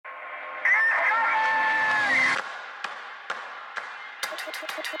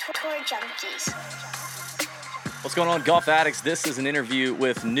Tour Junkies. What's going on, golf addicts? This is an interview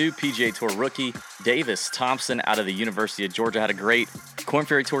with new PGA Tour rookie Davis Thompson out of the University of Georgia. Had a great Korn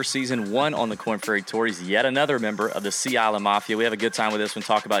Ferry Tour season, won on the Korn Ferry Tour. He's yet another member of the Sea Island Mafia. We have a good time with this one,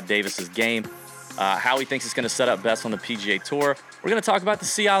 talk about Davis's game, how he thinks it's going to set up best on the PGA Tour. We're going to talk about the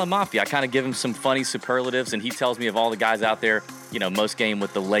Sea Island Mafia. I kind of give him some funny superlatives, and he tells me of all the guys out there, you know, most game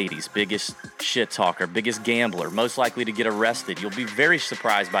with the ladies, biggest shit talker, biggest gambler, most likely to get arrested. You'll be very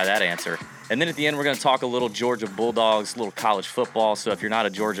surprised by that answer. And then at the end, we're going to talk a little Georgia Bulldogs, a little college football. So if you're not a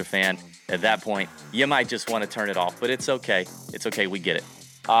Georgia fan at that point, you might just want to turn it off. But it's okay. It's okay. We get it.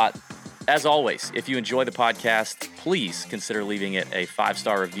 As always, if you enjoy the podcast, please consider leaving it a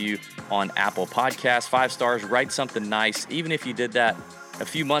 5-star review on Apple Podcasts. 5 stars, write something nice. Even if you did that a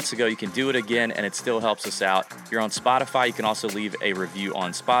few months ago, you can do it again, and it still helps us out. If you're on Spotify, you can also leave a review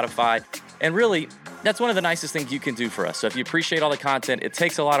on Spotify. And really, that's one of the nicest things you can do for us. So if you appreciate all the content, it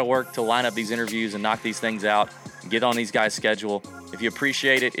takes a lot of work to line up these interviews and knock these things out and get on these guys' schedule. If you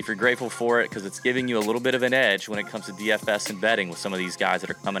appreciate it, if you're grateful for it, because it's giving you a little bit of an edge when it comes to DFS and betting with some of these guys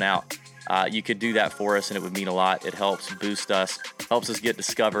that are coming out, you could do that for us, and it would mean a lot. It helps boost us, helps us get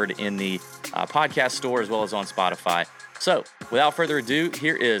discovered in the podcast store as well as on Spotify. So without further ado,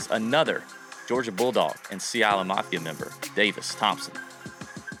 here is another Georgia Bulldog and Sea Island Mafia member, Davis Thompson.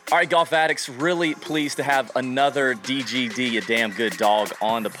 All right, golf addicts, really pleased to have another DGD, a damn good dog,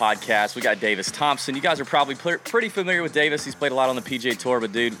 on the podcast. We got Davis Thompson. You guys are probably pretty familiar with Davis. He's played a lot on the PGA Tour,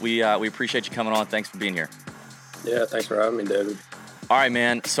 but dude, we appreciate you coming on. Thanks for being here. Yeah, thanks for having me, David. All right,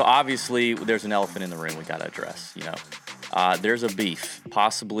 man. So obviously there's an elephant in the room we got to address, you know. There's a beef,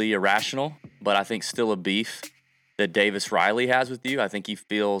 possibly irrational, but I think still a beef that Davis Riley has with you. I think he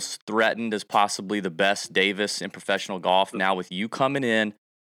feels threatened as possibly the best Davis in professional golf. Now with you coming in,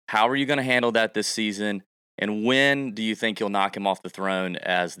 how are you going to handle that this season? And when do you think you'll knock him off the throne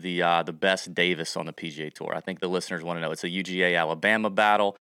as the best Davis on the PGA Tour? I think the listeners want to know. It's a UGA Alabama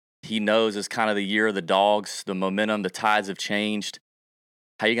battle. He knows it's kind of the year of the dogs, the momentum, the tides have changed.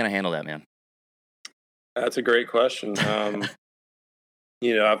 How are you going to handle that, man? That's a great question.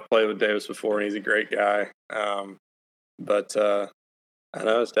 You know, I've played with Davis before, and he's a great guy. But I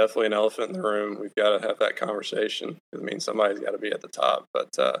know it's definitely an elephant in the room. We've got to have that conversation. I mean, somebody's got to be at the top. But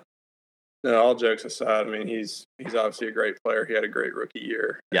no, all jokes aside, I mean, he's obviously a great player. He had a great rookie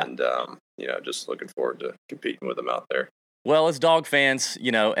year. Yeah. And, you know, just looking forward to competing with him out there. Well, as dog fans,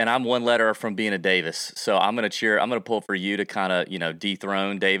 you know, and I'm one letter from being a Davis, so I'm going to cheer. I'm going to pull for you to kind of, you know,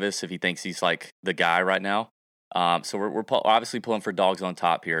 dethrone Davis if he thinks he's like the guy right now. So we're obviously pulling for dogs on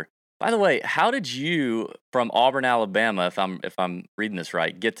top here. By the way, how did you from Auburn, Alabama, if I'm reading this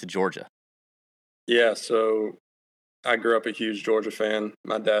right, get to Georgia? Yeah, so I grew up a huge Georgia fan.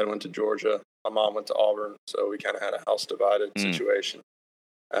 My dad went to Georgia. My mom went to Auburn, so we kind of had a house divided situation.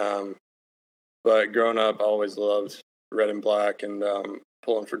 But growing up, I always loved red and black and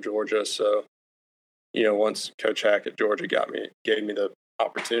pulling for Georgia. So, you know, once Coach Hack at Georgia gave me the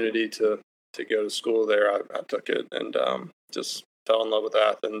opportunity to go to school there, I took it and just fell in love with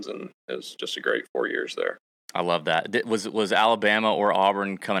Athens, and it was just a great 4 years there. I love that. Was Alabama or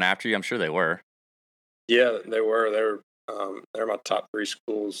Auburn coming after you? I'm sure they were. Yeah, they were. They're my top 3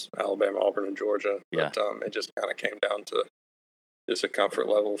 schools: Alabama, Auburn, and Georgia. Yeah. But it just kind of came down to just a comfort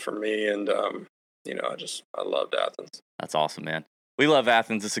level for me, and you know, I loved Athens. That's awesome, man. We love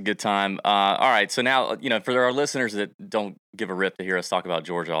Athens. It's a good time. All right, so now, you know, for our listeners that don't give a rip to hear us talk about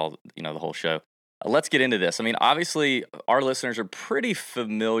Georgia the whole show, let's get into this. I mean, obviously, our listeners are pretty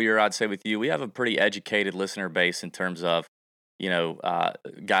familiar, I'd say, with you. We have a pretty educated listener base in terms of, you know,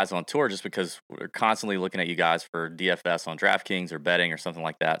 guys on tour, just because we're constantly looking at you guys for DFS on DraftKings or betting or something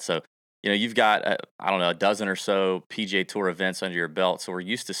like that. So, you know, you've got, a dozen or so PGA Tour events under your belt. So we're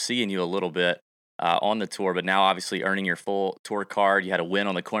used to seeing you a little bit on the tour, but now obviously earning your full tour card. You had a win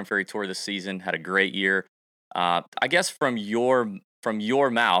on the Korn Ferry Tour this season, had a great year. I guess from your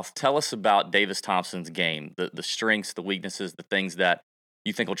mouth, tell us about Davis Thompson's game, the strengths, the weaknesses, the things that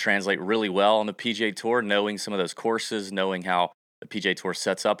you think will translate really well on the PGA Tour, knowing some of those courses, knowing how the PGA Tour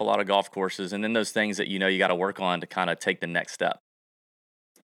sets up a lot of golf courses, and then those things that you know you got to work on to kind of take the next step.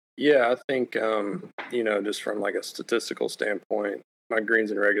 Yeah, I think, you know, just from like a statistical standpoint, my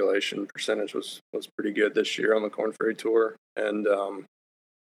greens and regulation percentage was pretty good this year on the Korn Ferry Tour. And,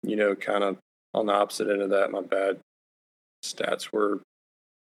 you know, kind of on the opposite end of that, my bad stats were,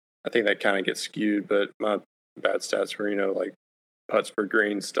 I think that kind of gets skewed, but my bad stats were, you know, like putts per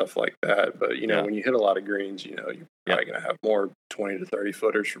green, stuff like that. But, you know, when you hit a lot of greens, you know, you're probably going to have more 20 to 30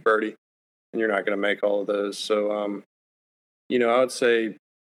 footers for birdie, and you're not going to make all of those. So, you know, I would say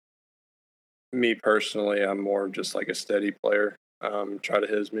me personally, I'm more just like a steady player. try to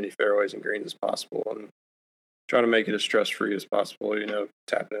hit as many fairways and greens as possible, and try to make it as stress-free as possible.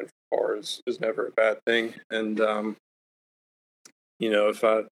 Tapping in for par is never a bad thing. And,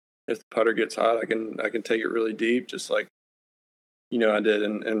 if the putter gets hot, I can take it really deep, just like, I did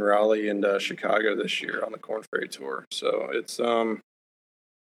in Raleigh and Chicago this year on the Korn Ferry Tour. So it's,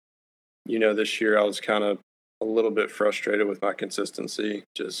 this year I was kind of a little bit frustrated with my consistency.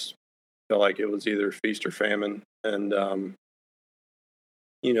 Just felt like it was either feast or famine. And, I'm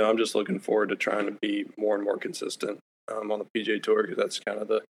just looking forward to trying to be more and more consistent on the PGA Tour, because that's kind of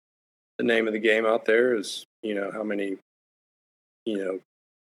the name of the game out there is, how many,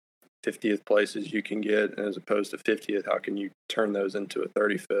 50th places you can get, and as opposed to 50th, how can you turn those into a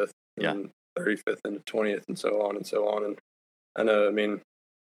 35th and 35th into 20th and so on and so on. And I know,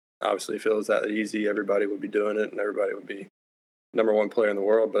 obviously if it was that easy, everybody would be doing it and everybody would be number one player in the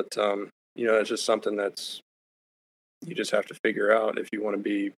world. But, it's just something that's, you just have to figure out if you want to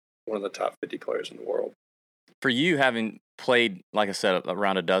be one of the top 50 players in the world. For you, having played, like I said,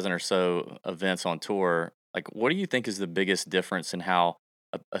 around a dozen or so events on tour, like, what do you think is the biggest difference in how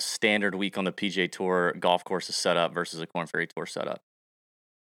a standard week on the PGA Tour golf course is set up versus a Korn Ferry Tour setup?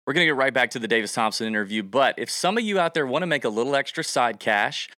 We're going to get right back to the Davis Thompson interview, but if some of you out there want to make a little extra side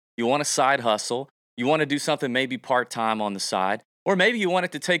cash, you want a side hustle, you want to do something maybe part-time on the side, or maybe you want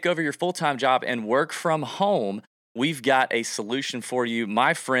it to take over your full-time job and work from home, we've got a solution for you.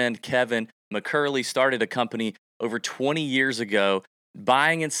 My friend Kevin McCurley started a company over 20 years ago,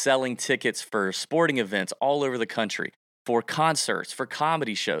 buying and selling tickets for sporting events all over the country, for concerts, for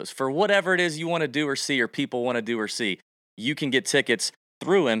comedy shows, for whatever it is you want to do or see, or people want to do or see. You can get tickets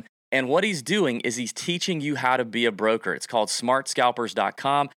through him. And what he's doing is he's teaching you how to be a broker. It's called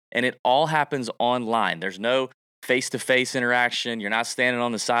smartscalpers.com, and it all happens online. There's no face-to-face interaction. You're not standing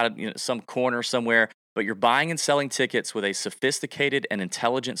on the side of some corner somewhere, but you're buying and selling tickets with a sophisticated and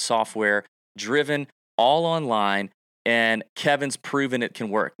intelligent software driven all online, and Kevin's proven it can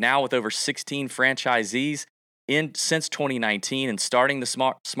work. Now with over 16 franchisees since 2019 and starting the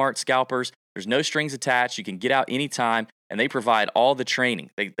Smart Scalpers, there's no strings attached. You can get out anytime, and they provide all the training.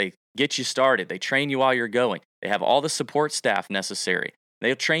 They get you started. They train you while you're going. They have all the support staff necessary.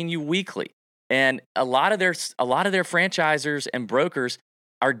 They'll train you weekly. And a lot of their franchisors and brokers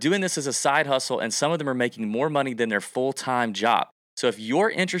are doing this as a side hustle, and some of them are making more money than their full-time job. So if you're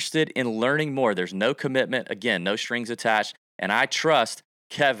interested in learning more, there's no commitment. Again, no strings attached. And I trust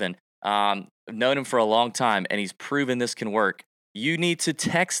Kevin. I've known him for a long time, and he's proven this can work. You need to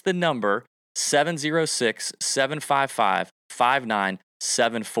text the number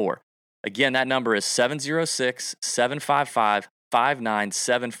 706-755-5974. Again, that number is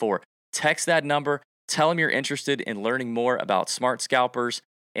 706-755-5974. Text that number. Tell them you're interested in learning more about Smart Scalpers,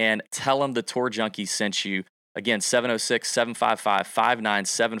 and tell them the Tour Junkie sent you. Again,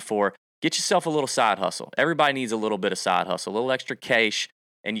 706-755-5974. Get yourself a little side hustle. Everybody needs a little bit of side hustle, a little extra cash,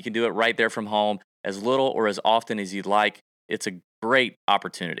 and you can do it right there from home, as little or as often as you'd like. It's a great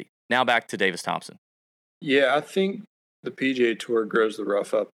opportunity. Now back to Davis Thompson. Yeah, I think the PGA Tour grows the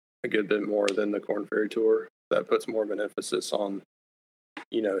rough up a good bit more than the Korn Ferry Tour. That puts more of an emphasis on,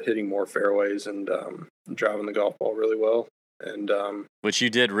 hitting more fairways and driving the golf ball really well. And which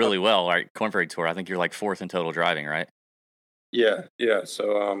you did really well, right? Korn Ferry Tour, I think you're like fourth in total driving, right? Yeah.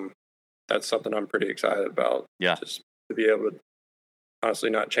 So that's something I'm pretty excited about. Yeah. Just to be able to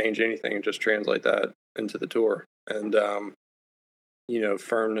honestly not change anything and just translate that into the tour. And,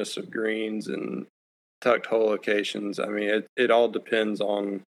 firmness of greens and tucked hole locations. I mean, it all depends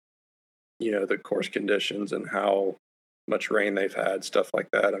on, the course conditions and how much rain they've had, stuff like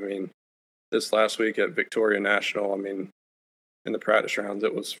that. I mean, this last week at Victoria National, in the practice rounds,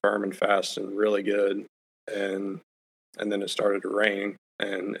 it was firm and fast and really good. And then it started to rain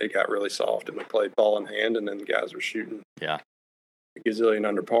and it got really soft, and we played ball in hand, and then guys were shooting a gazillion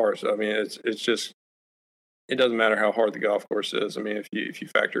under par. So, it's just, it doesn't matter how hard the golf course is. If you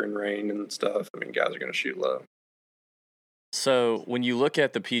factor in rain and stuff, guys are going to shoot low. So when you look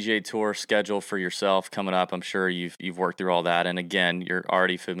at the PGA Tour schedule for yourself coming up, I'm sure you've worked through all that. And again, you're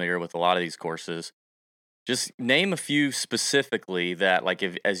already familiar with a lot of these courses. Just name a few specifically that, like,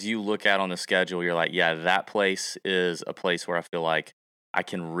 as you look out on the schedule, you're like, yeah, that place is a place where I feel like I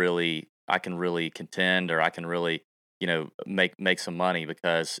can really contend, or I can really, make some money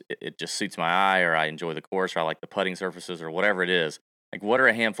because it just suits my eye, or I enjoy the course, or I like the putting surfaces, or whatever it is. Like, what are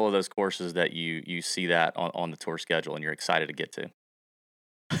a handful of those courses that you see that on the tour schedule and you're excited to get to?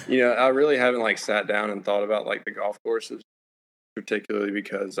 I really haven't sat down and thought about the golf courses, particularly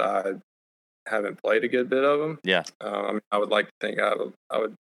because I haven't played a good bit of them. Yeah. I would like to think I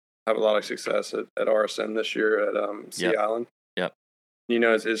would have a lot of success at RSM this year at Sea Island. Yep.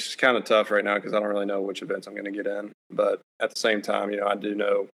 it's kind of tough right now because I don't really know which events I'm going to get in. But at the same time, I do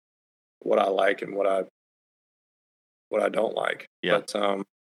know what I like and what I don't like. Yeah. But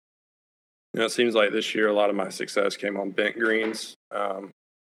it seems like this year a lot of my success came on bent greens,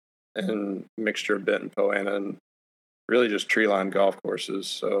 and mixture of bent and Poana, and really just tree line golf courses.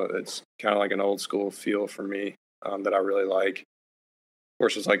 So it's kind of like an old school feel for me that I really like.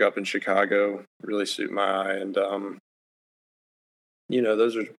 Courses like up in Chicago really suit my eye, and those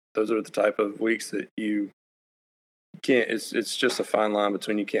are the type of weeks that you can't. It's just a fine line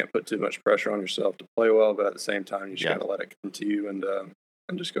between you can't put too much pressure on yourself to play well, but at the same time you just got to let it come to you and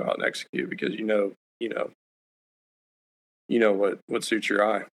just go out and execute because what suits your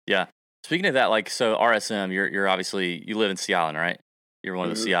eye. Yeah. Speaking of that, like, so RSM, you're obviously, you live in Sea Island, right? You're one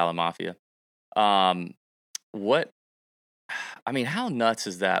of the Sea Island Mafia. How nuts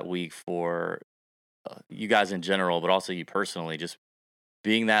is that week for you guys in general, but also you personally, just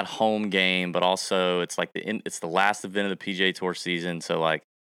being that home game, but also it's like it's the last event of the PGA Tour season. So like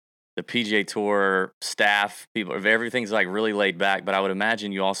the PGA Tour staff, people, everything's like really laid back, but I would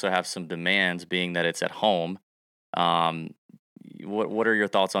imagine you also have some demands being that it's at home. What are your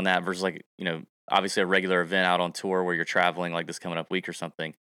thoughts on that versus obviously a regular event out on tour where you're traveling like this coming up week or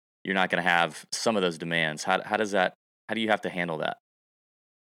something, you're not going to have some of those demands. How do you have to handle that?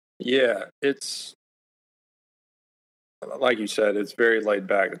 Yeah, it's like you said, it's very laid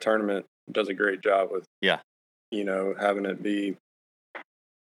back. The tournament does a great job with, having it be,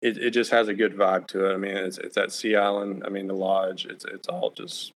 it just has a good vibe to it. I mean, it's at Sea Island. I mean, the lodge, it's all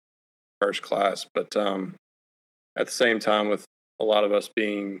just first class, but at the same time, with a lot of us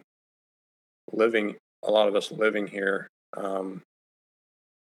living here,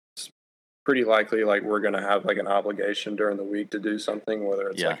 it's pretty likely like we're going to have like an obligation during the week to do something, whether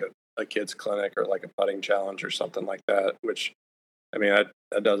it's like a kids clinic or like a putting challenge or something like that, which, I mean,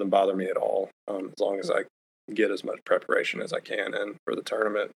 that doesn't bother me at all, as long as I get as much preparation as I can in for the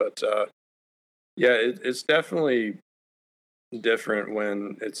tournament. But it's definitely different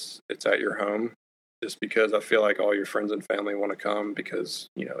when it's at your home, just because I feel like all your friends and family want to come because,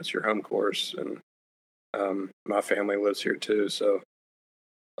 it's your home course, and my family lives here too. So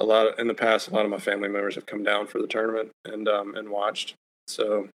in the past, a lot of my family members have come down for the tournament and watched.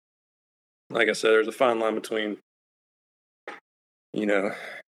 So like I said, there's a fine line between,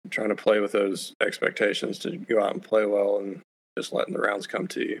 trying to play with those expectations to go out and play well and just letting the rounds come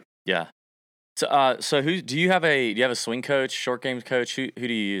to you. Yeah. So do you have a swing coach, short game coach? Who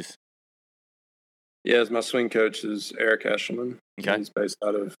do you use? Yeah, my swing coach is Eric Eshelman. Okay. He's based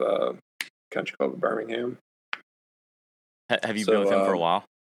out of Country Club of Birmingham. Have you been with him for a while?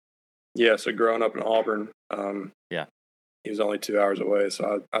 Yeah, so growing up in Auburn, he was only 2 hours away.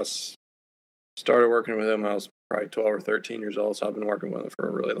 So I started working with him when I was probably 12 or 13 years old. So I've been working with him for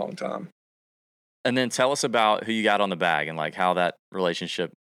a really long time. And then tell us about who you got on the bag and like how that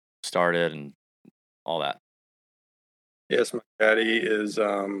relationship started and all that. Yes, my caddy is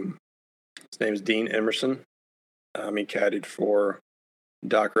his name is Dean Emerson. He caddied for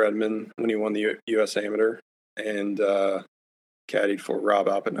Doc Redman when he won the U.S. Amateur, and caddied for Rob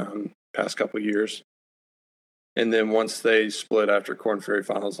Oppenheim past couple years. And then once they split after Korn Ferry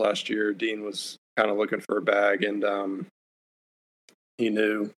Finals last year, Dean was kind of looking for a bag, and he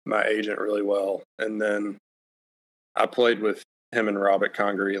knew my agent really well. And then I played with him and Rob at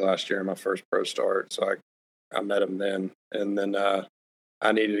Congaree last year in my first pro start, so I met him then. And then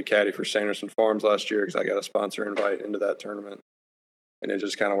I needed a caddy for Sanderson Farms last year because I got a sponsor invite into that tournament. And it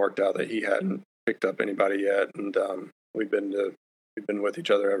just kind of worked out that he hadn't picked up anybody yet, and we've been with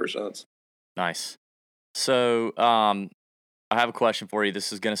each other ever since. Nice. So I have a question for you.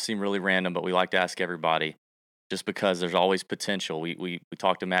 This is going to seem really random, but we like to ask everybody just because there's always potential. We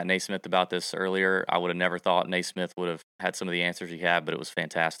talked to Matt Naismith about this earlier. I would have never thought Naismith would have had some of the answers he had, but it was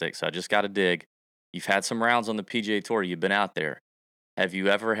fantastic. So I just got to dig. You've had some rounds on the PGA Tour. You've been out there. Have you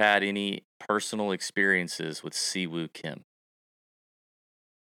ever had any personal experiences with Siwoo Kim?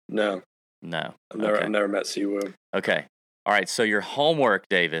 No. I've never met Siwoo. Okay. All right. So your homework,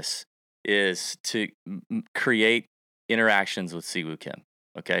 Davis, is to create interactions with Siwoo Kim.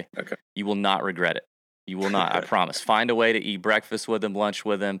 Okay. You will not regret it. You will not. I promise. Find a way to eat breakfast with him, lunch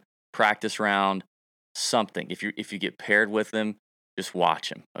with him, practice round, something. If you get paired with him, just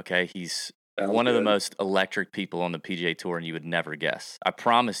watch him. Okay. He's one of the most electric people on the PGA Tour, and you would never guess. I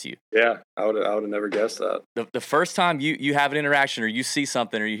promise you. Yeah, I would have never guessed that. The first time you have an interaction or you see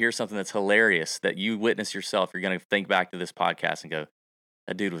something or you hear something that's hilarious that you witness yourself, you're going to think back to this podcast and go,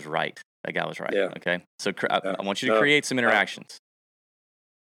 that dude was right. That guy was right. Yeah. Okay. So I want you to create some interactions.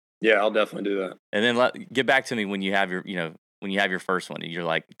 Yeah, I'll definitely do that. And then get back to me when you have your, when you have your first one, and you're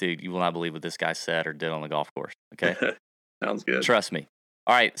like, dude, you will not believe what this guy said or did on the golf course. Okay, Sounds good. trust me.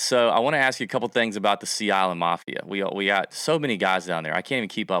 All right, so I want to ask you a couple things about the Sea Island Mafia. We got so many guys down there. I can't even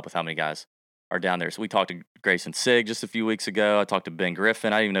keep up with how many guys are down there. So we talked to Grayson Sigg just a few weeks ago. I talked to Ben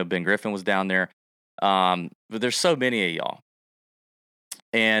Griffin. I didn't even know Ben Griffin was down there. But there's so many of y'all,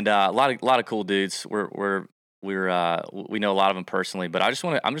 and a lot of cool dudes. We know a lot of them personally, but I'm just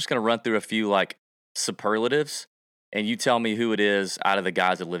going to run through a few like superlatives, and you tell me who it is out of the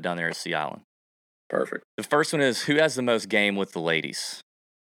guys that live down there at Sea Island. Perfect. The first one is, who has the most game with the ladies?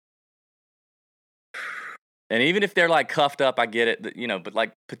 And even if they're like cuffed up, I get it, you know, but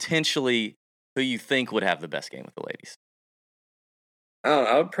like potentially who you think would have the best game with the ladies. I don't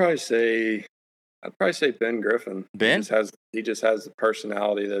know, I'd probably say Ben Griffin. Ben? He just has the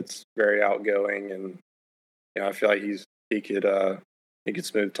personality that's very outgoing, and you know, I feel like he could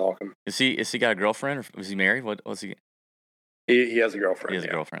smooth talk him. Is he got a girlfriend, or was he married? What's he? He has a girlfriend. He has a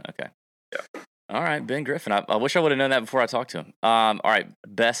girlfriend. Okay. Yeah. All right, Ben Griffin. I wish I would have known that before I talked to him. All right,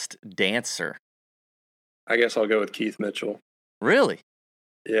 best dancer. I guess I'll go with Keith Mitchell. Really?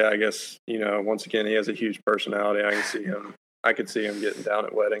 Yeah, I guess, you know, once again, he has a huge personality. I could see him getting down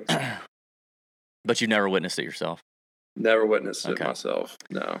at weddings. But you've never witnessed it yourself? Never witnessed it Okay. myself.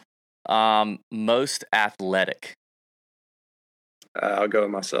 No. Most athletic. I'll go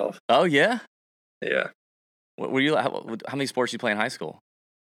with myself. Oh yeah. Yeah. What were you? How many sports did you play in high school?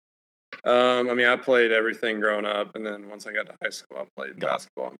 I mean, I played everything growing up, and then once I got to high school, I played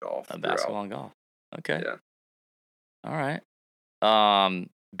basketball and golf. Basketball and golf. Okay. Yeah. All right.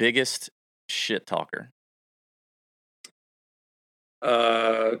 Biggest shit talker.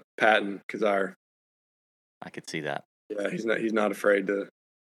 Patton Kazire. I could see that. Yeah, he's not afraid to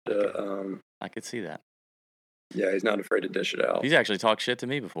I could see that. Yeah, he's not afraid to dish it out. He's actually talked shit to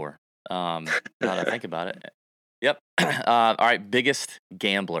me before. Now that I think about it. Yep. All right. Biggest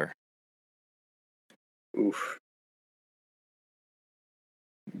gambler. Oof.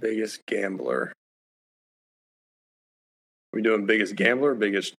 Biggest gambler. We doing biggest gambler or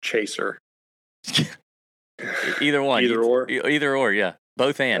biggest chaser? Either one. Either or, yeah.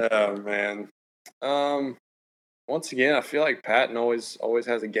 Both and. Oh man. Once again, I feel like Patton always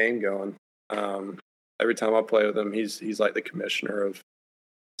has a game going. Every time I play with him, he's like the commissioner of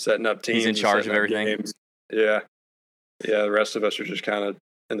setting up teams. He's in charge of everything. Games. Yeah. Yeah, the rest of us are just kind of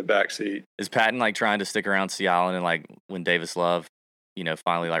in the back seat. Is Patton like trying to stick around Sea Island, and like when Davis Love, you know,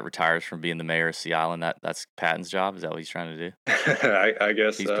 finally like retires from being the mayor of Sea Island, that's Patton's job? Is that what he's trying to do? I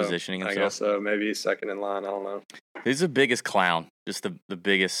guess he's so. Positioning himself. I guess so. Maybe he's second in line. I don't know. Who's the biggest clown? Just the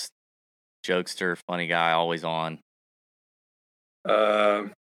biggest jokester, funny guy, always on.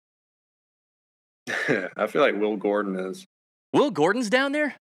 I feel like Will Gordon is. Will Gordon's down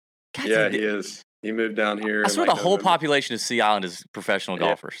there? God, yeah, he is. He moved down here. I swear the whole population of Sea Island is professional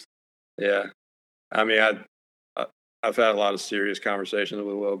golfers. Yeah. I mean, I've had a lot of serious conversations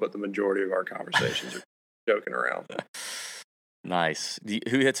with Will, but the majority of our conversations are joking around. Nice.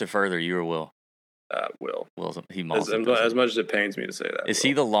 Who hits it further, you or Will? Will. He as much as it pains me to say that. Is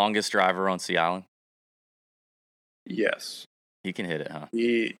he the longest driver on Sea Island? Yes. He can hit it, huh?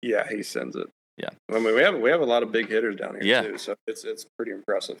 He sends it. Yeah. I mean, we have a lot of big hitters down here too, so it's pretty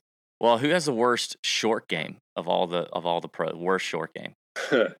impressive. Well, who has the worst short game of all the pros? Worst short game?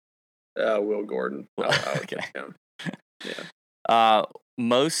 Will Gordon. Okay. Yeah.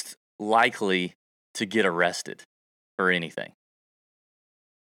 Most likely to get arrested for anything.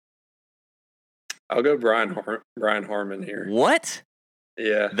 I'll go Brian Harmon here. What?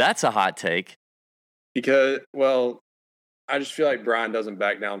 Yeah. That's a hot take. Because, well, I just feel like Brian doesn't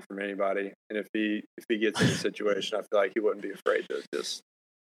back down from anybody, and if he gets in a situation, I feel like he wouldn't be afraid to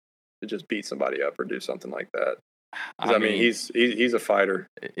just beat somebody up or do something like that. I mean, he's a fighter.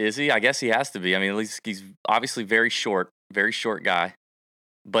 Is he? I guess he has to be. I mean, at least he's obviously very short guy.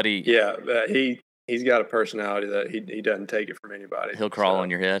 But he's got a personality that he doesn't take it from anybody. He'll crawl on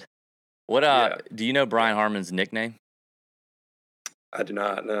your head. What do you know Brian Harmon's nickname? I do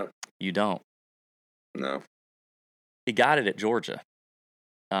not know. You don't? No. He got it at Georgia.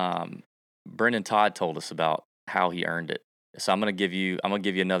 Brendan Todd told us about how he earned it. So I'm gonna give you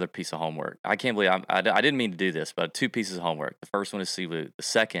another piece of homework. I can't believe I didn't mean to do this, but 2 pieces of homework. The first one is Siwu. The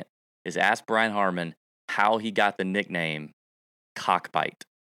second is ask Brian Harmon how he got the nickname Cockbite.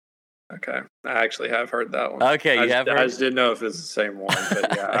 Okay, I actually have heard that one. Okay, I just didn't know if it's the same one,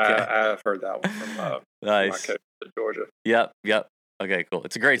 but yeah, okay. I have heard that one from nice. my coach at Georgia. Yep. Okay, cool.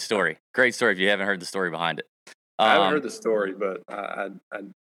 It's a great story. Great story if you haven't heard the story behind it. I haven't heard the story, but I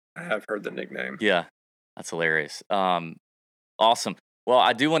have heard the nickname. Yeah, that's hilarious. Awesome. Well,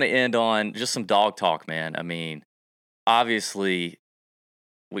 I do want to end on just some dog talk, man. I mean, obviously,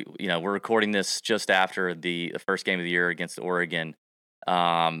 we're recording this just after the first game of the year against Oregon.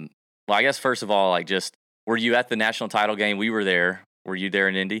 Well, I guess first of all, were you at the national title game? We were there. Were you there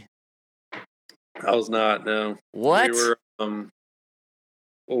in Indy? I was not. No. What?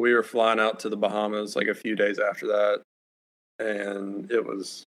 We were flying out to the Bahamas like a few days after that, and it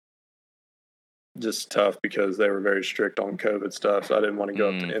was just tough because they were very strict on COVID stuff. So I didn't want to go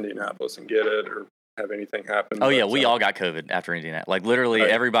up to Indianapolis and get it or have anything happen. Oh, yeah, we all got COVID after Indianapolis. Like, literally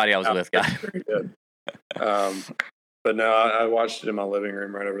everybody I was with got it. Very good. But no, I watched it in my living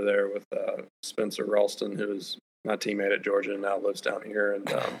room right over there with Spencer Ralston, who was my teammate at Georgia and now lives down here,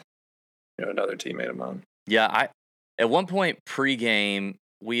 and another teammate of mine. Yeah, at one point pregame,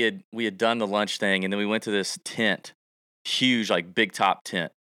 we had done the lunch thing, and then we went to this tent, huge, like big top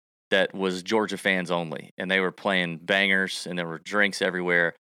tent that was Georgia fans only, and they were playing bangers, and there were drinks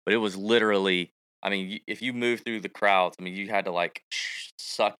everywhere. But it was literally, I mean, if you move through the crowds, I mean, you had to like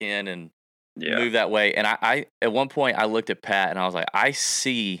suck in and move that way. And I at one point I looked at Pat and I was like, I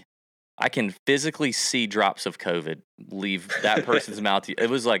can physically see drops of COVID leave that person's mouth. It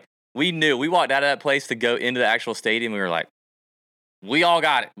was like, we walked out of that place to go into the actual stadium. We were like, we all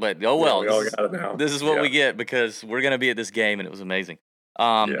got it, but oh well. We all got it now. This is what we get because we're going to be at this game, and it was amazing.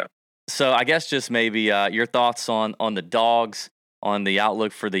 So I guess just maybe your thoughts on the Dogs, on the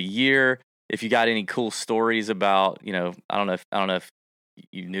outlook for the year. If you got any cool stories about, I don't know if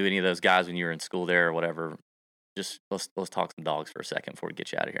you knew any of those guys when you were in school there or whatever. Just let's talk some Dogs for a second before we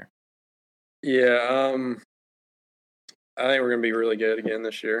get you out of here. Yeah, I think we're going to be really good again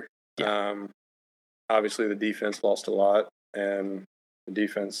this year. Yeah. Obviously, the defense lost a lot, and the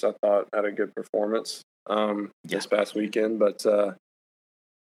defense, I thought, had a good performance this past weekend. But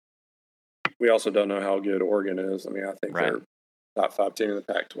we also don't know how good Oregon is. I mean, I think they're top 5 team in the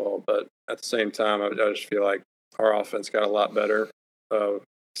Pac-12. But at the same time, I just feel like our offense got a lot better.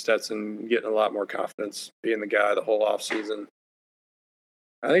 Stetson getting a lot more confidence, being the guy the whole offseason.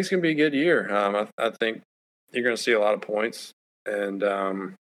 I think it's going to be a good year. I think you're going to see a lot of points. And,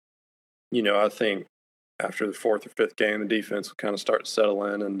 I think after the 4th or 5th game, the defense will kind of start to settle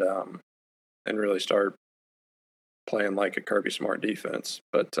in and really start playing like a Kirby Smart defense.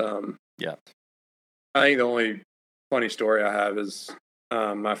 But, I think the only funny story I have is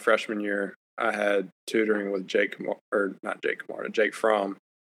my freshman year, I had tutoring with Jake Fromm.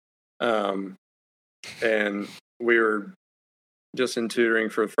 And we were just in tutoring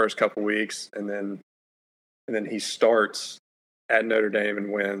for the first couple weeks, and then he starts at Notre Dame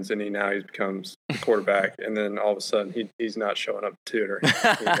and wins, and he becomes the quarterback, and then all of a sudden he's not showing up to tutoring.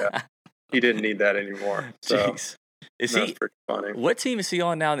 He didn't need that anymore. So that's pretty funny. What team is he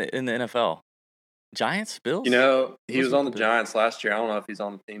on now in the NFL? Giants, Bills? He was on the Giants last year. I don't know if he's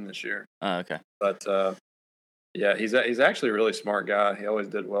on the team this year. Oh, okay. But he's actually a really smart guy. He always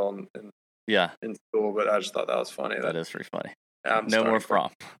did well in school, but I just thought that was funny. That is pretty funny. No more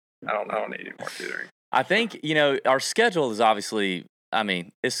Fromm. I don't need any more tutoring. I think, our schedule is obviously, I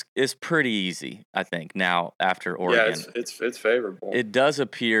mean, it's pretty easy, I think, now after Oregon. Yeah, it's favorable. It does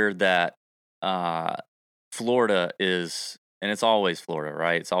appear that Florida is, and it's always Florida,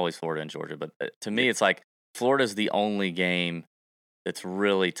 right? It's always Florida and Georgia. But to me, it's like Florida's the only game that's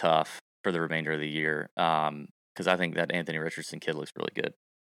really tough for the remainder of the year because I think that Anthony Richardson kid looks really good.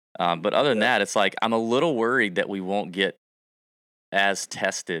 But other than that, it's like I'm a little worried that we won't get as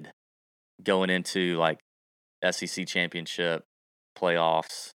tested going into like SEC championship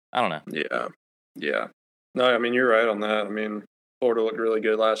playoffs. I don't know. Yeah. No, I mean, you're right on that. I mean, Florida looked really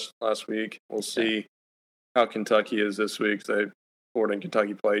good last week. We'll see how Kentucky is this week. Florida and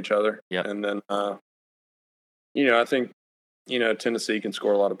Kentucky play each other. Yep. And then, I think, Tennessee can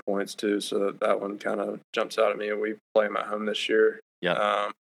score a lot of points too. So that one kind of jumps out at me. And we play them at home this year. Yeah.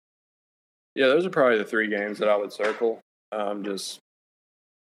 Those are probably the 3 games that I would circle. Just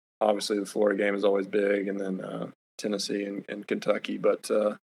obviously the Florida game is always big, and then Tennessee and Kentucky. But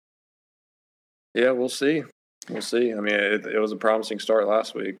we'll see. We'll see. I mean, it was a promising start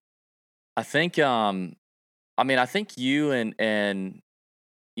last week. I think. I think you and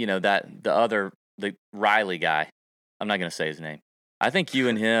the Riley guy. I'm not going to say his name. I think you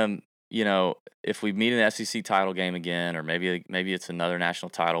and him. If we meet in the SEC title game again, or maybe it's another national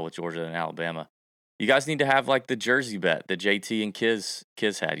title with Georgia and Alabama, you guys need to have like the jersey bet that JT and Kiz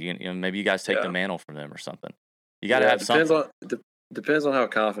had. Maybe you guys take the mantle from them or something. You got to have something. Depends on how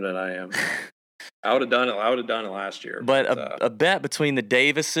confident I am. I would have done it last year. But a bet between the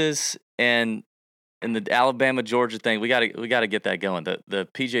Davises and the Alabama Georgia thing, we got to get that going. The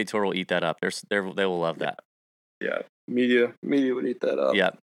PGA Tour will eat that up. They will love that. Yeah, media would eat that up.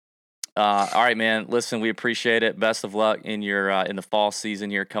 Yeah. All right, man. Listen, we appreciate it. Best of luck in your in the fall season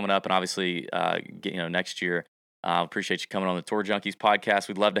here coming up, and obviously, next year. Appreciate you coming on the Tour Junkies podcast.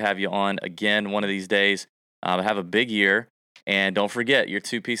 We'd love to have you on again one of these days. Have a big year, and don't forget your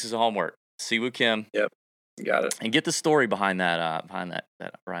 2 pieces of homework. Siwoo Kim. Yep, got it. And get the story behind that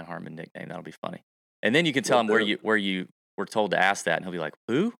Brian Harman nickname. That'll be funny. And then you can tell him where you were told to ask that, and he'll be like,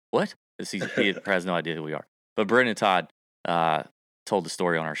 "Who? What?" Because he has no idea who we are. But Brendan Todd told the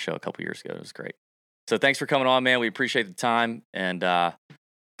story on our show a couple years ago. It was great. So thanks for coming on, man. We appreciate the time, and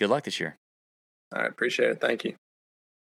good luck this year. I appreciate it. Thank you.